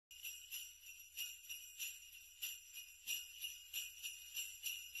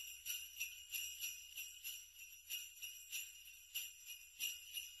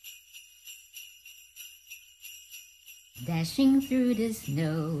dashing through the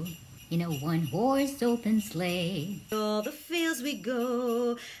snow in a one-horse open sleigh. All the fields we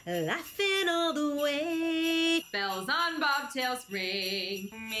go, laughing all the way. Bells on bobtails ring,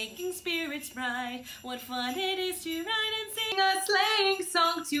 Making spirits bright. What fun it is to ride and sing a sleighing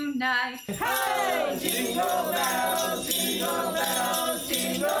song tonight. Hey! Jingle bells, jingle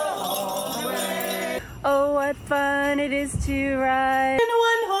all the way. Oh, what fun it is to ride in a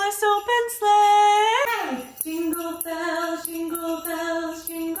one-horse open sleigh. Hey! Jingle bells, jingle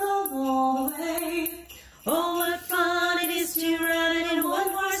all the way. Oh, what fun it is to ride in a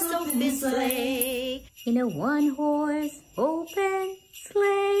one-horse open sleigh. In a one-horse open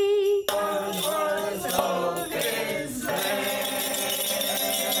sleigh. One-horse open sleigh.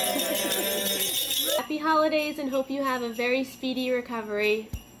 Happy holidays and hope you have a very speedy recovery.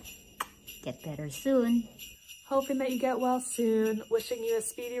 Get better soon. Hoping that you get well soon. Wishing you a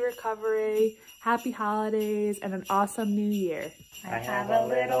speedy recovery, happy holidays, and an awesome new year. I have a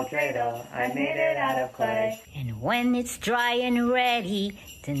little dreidel, I made it out of clay. And when it's dry and ready,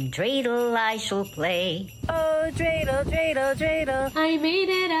 then dreidel I shall play. Oh, dreidel, dreidel, dreidel. I made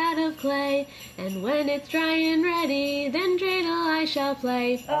it out of clay, and when it's dry and ready, then dreidel I shall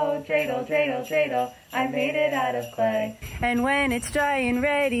play. Oh, dreidel, dreidel, dreidel, I made it out of clay. And when it's dry and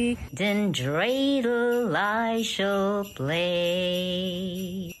ready, then dreidel I shall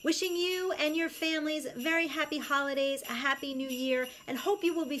play. Wishing you and your families very happy holidays, a happy new year, and hope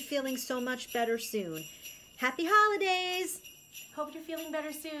you will be feeling so much better soon. Happy holidays! Hope you're feeling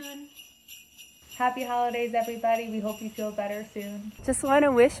better soon. Happy holidays, everybody. We hope you feel better soon. just want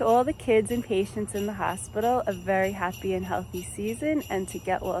to wish all the kids and patients in the hospital a very happy and healthy season and to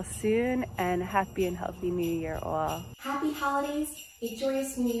get well soon, and a happy and healthy new year all. Happy holidays, a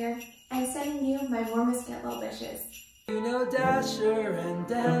joyous new year, and sending you my warmest get well wishes. You know Dasher and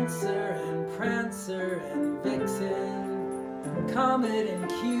Dancer and Prancer and Vixen, Comet and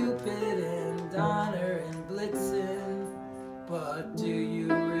Cupid and Donner and Blitzen. But do you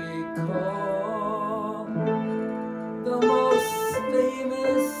recall the most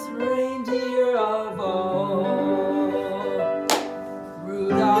famous reindeer of all?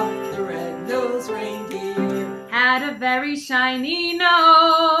 Rudolph the red-nosed reindeer Had a very shiny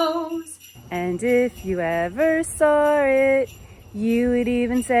nose. And if you ever saw it, you would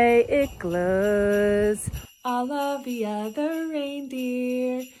even say it glows. All of the other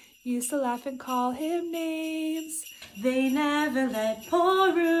reindeer used to laugh and call him names. They never let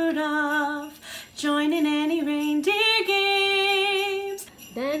poor Rudolph join in any reindeer games.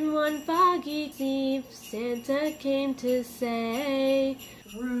 Then one foggy eve, Santa came to say,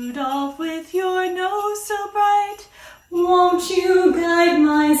 Rudolph, with your nose so bright, won't you guide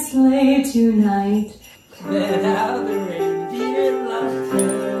my sleigh tonight? Then how the reindeer loved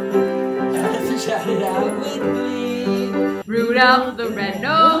him as he shouted out with glee. Rudolph the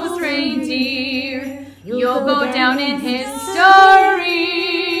red-nosed reindeer, you'll go down in history.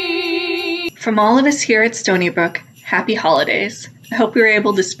 From all of us here at Stony Brook, happy holidays. I hope we were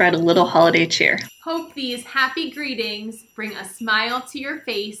able to spread a little holiday cheer. Hope these happy greetings bring a smile to your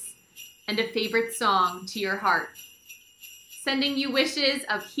face and a favorite song to your heart. Sending you wishes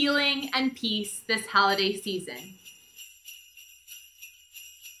of healing and peace this holiday season.